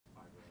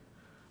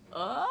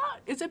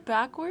Is it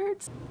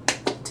backwards?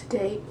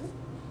 Today,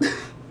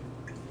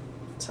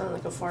 sounded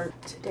like a fart.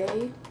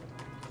 Today,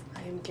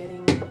 I am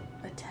getting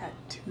a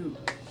tattoo.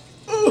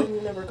 I've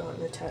never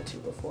gotten a tattoo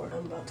before.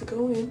 I'm about to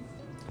go in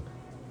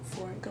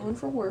before I go in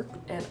for work,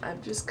 and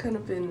I've just kind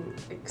of been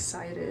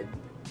excited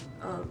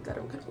that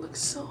I'm gonna look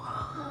so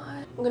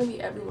hot. I'm gonna be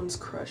everyone's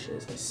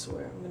crushes, I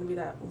swear. I'm gonna be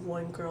that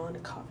one girl in a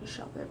coffee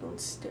shop that everyone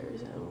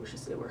stares at and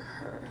wishes they were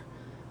her.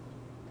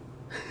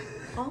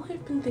 All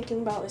I've been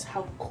thinking about is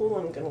how cool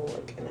I'm gonna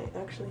look, and I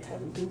actually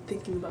haven't been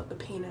thinking about the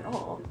pain at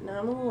all. Now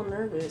I'm a little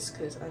nervous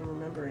because I'm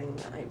remembering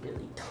that I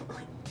really don't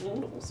like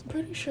needles. I'm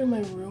pretty sure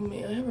my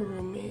roommate, I have a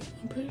roommate,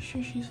 I'm pretty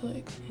sure she's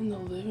like in the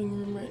living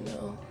room right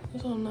now.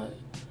 So I'm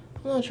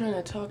not trying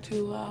to talk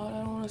too loud.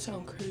 I don't want to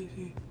sound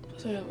crazy.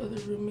 Plus I have other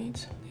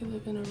roommates. They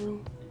live in a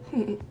room.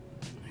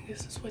 I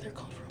guess that's why they're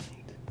called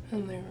roommates.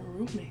 And they're a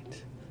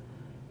roommate.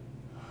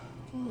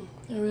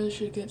 I really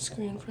should get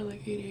screened for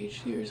like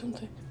ADHD or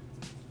something.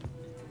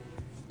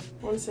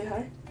 Want to say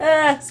hi?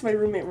 Ah, it's my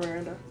roommate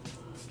Miranda.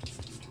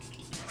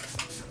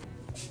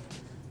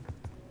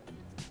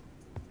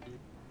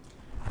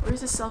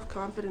 Where's the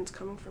self-confidence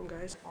coming from,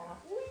 guys?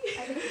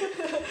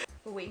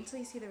 But wait until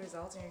you see the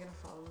results and you're gonna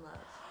fall in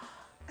love.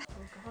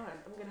 Oh god,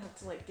 I'm gonna have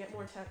to like get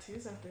more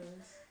tattoos after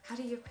this. How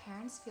do your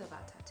parents feel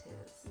about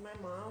tattoos? My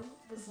mom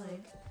was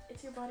like,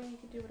 it's your body, you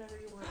can do whatever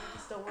you want. I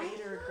just don't want you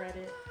to regret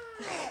it.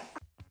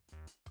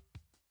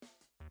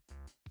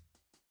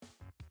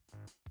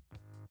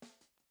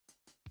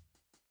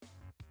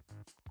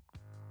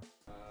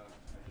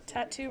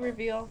 Tattoo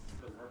reveal.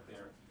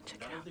 Check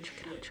it out,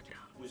 check it out, check it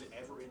out.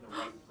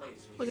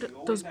 Look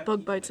at those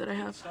bug bites that I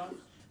have.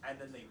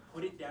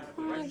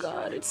 Oh my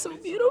god, it's so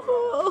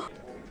beautiful.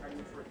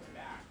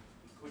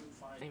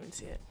 I didn't even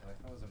see it.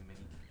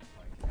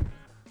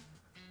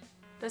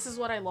 This is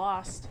what I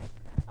lost.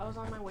 I was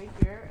on my way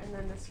here and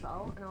then this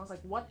fell and I was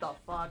like, what the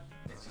fuck?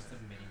 It's just a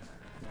mini.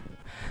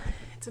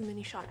 It's a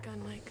mini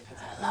shotgun, like.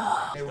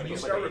 Hey, when you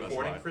start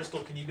recording, Crystal,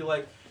 can you be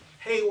like,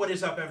 hey, what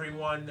is up,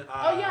 everyone?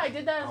 Oh yeah, I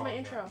did that as my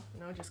intro.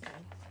 No, just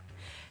kidding.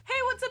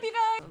 Hey, what's up, you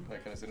guys?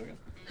 Wait, can I see it again?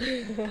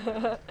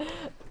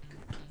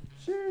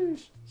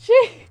 Sheesh.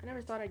 Sheesh. I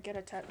never thought I'd get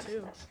a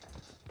tattoo.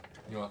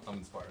 You know what? I'm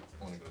inspired.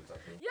 I want to go to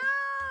tattoo. Yeah!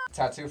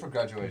 Tattoo for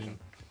graduation.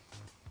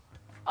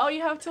 Oh,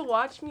 you have to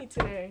watch me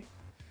today.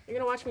 You're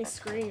gonna watch me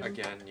scream.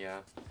 Again, yeah.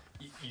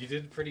 You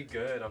did pretty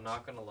good. I'm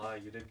not gonna lie.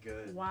 You did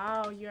good.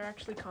 Wow, you're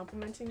actually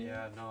complimenting me?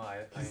 Yeah, no,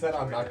 I He said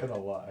I'm not enjoyed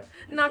gonna lie.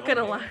 Not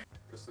gonna lie.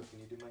 Crystal, can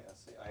you do my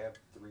essay? I have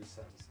 3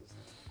 sentences.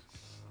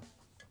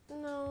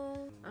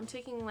 No. I'm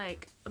taking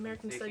like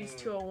American Studies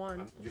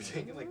 201. You're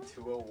taking like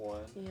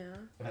 201? Yeah.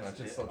 That's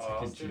just it? so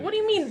Oh, taking What do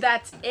you mean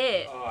that's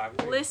it? Oh, I'm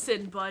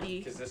Listen, buddy.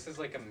 Because this is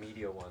like a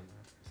media one,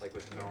 like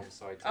with films,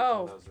 so I took Oh.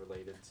 one that was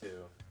related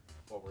to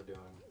what we're doing.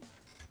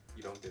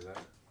 You don't do that.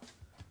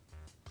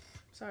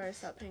 Sorry, I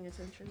stopped paying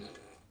attention.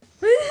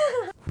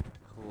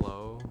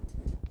 Hello?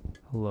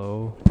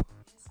 Hello?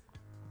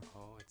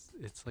 Oh,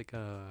 it's like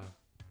a...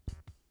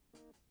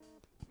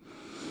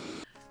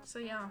 So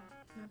yeah,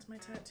 that's my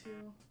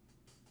tattoo.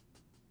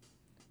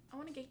 I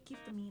want to keep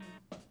the meaning.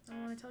 I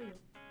don't want to tell you.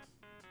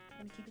 I'm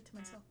going to keep it to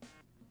myself.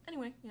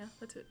 Anyway, yeah,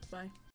 that's it. Bye.